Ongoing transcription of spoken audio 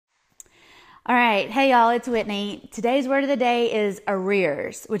All right. Hey, y'all, it's Whitney. Today's word of the day is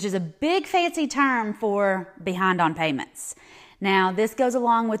arrears, which is a big fancy term for behind on payments. Now, this goes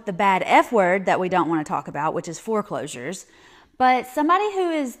along with the bad F word that we don't want to talk about, which is foreclosures. But somebody who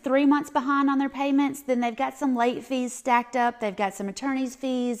is 3 months behind on their payments, then they've got some late fees stacked up. They've got some attorney's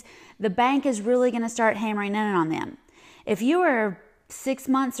fees. The bank is really going to start hammering in on them. If you are 6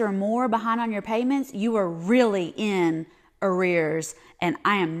 months or more behind on your payments, you are really in arrears, and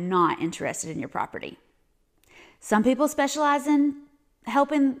I am not interested in your property. Some people specialize in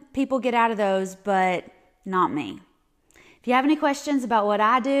helping people get out of those, but not me. If you have any questions about what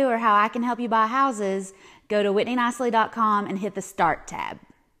I do or how I can help you buy houses, go to whitneynicely.com and hit the Start tab.